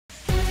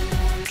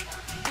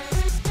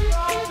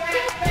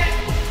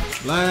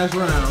Last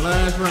round,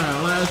 last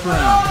round, last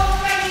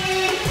round.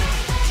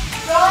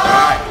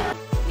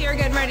 Here,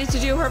 getting ready to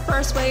do her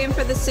first weigh-in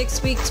for the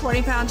 6-week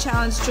 20-pound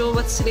challenge. Jewel,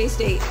 what's today's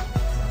date?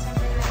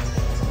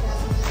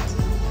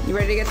 You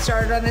ready to get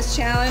started on this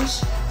challenge?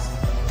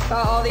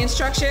 Follow all the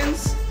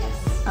instructions?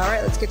 All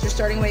right, let's get your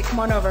starting weight. Come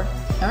on over.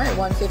 All right,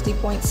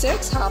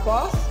 150.6, hop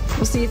off.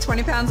 We'll see you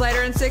 20 pounds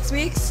lighter in 6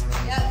 weeks?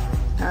 Yep.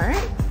 All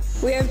right.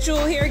 We have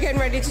Jewel here getting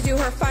ready to do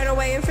her final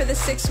weigh-in for the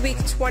 6-week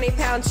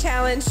 20-pound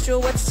challenge. Jewel,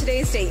 what's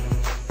today's date?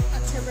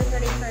 October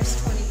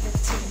 31st,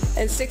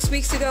 2015. And 6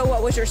 weeks ago,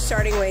 what was your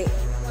starting weight?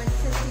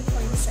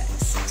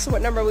 150.6. So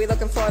what number are we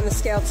looking for on the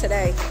scale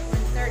today?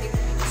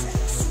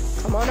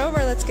 130.6. Come on over,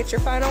 let's get your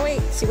final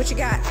weight. See what you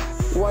got.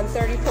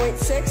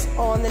 130.6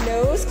 on the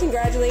nose.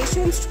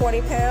 Congratulations,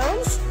 20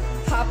 pounds.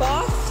 Hop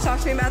off.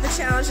 Talk to me about the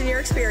challenge and your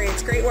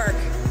experience. Great work.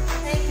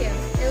 Thank you.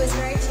 It was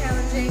very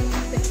challenging.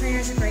 The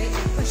trainers are great.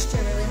 They pushed you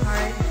really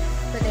hard,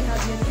 but they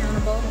held you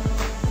accountable,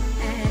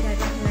 and I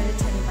recommend it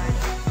to anybody.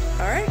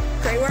 All right,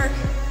 great work.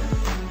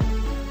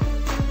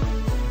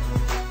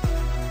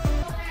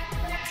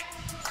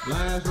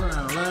 Last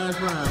round, last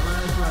round,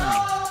 last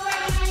round.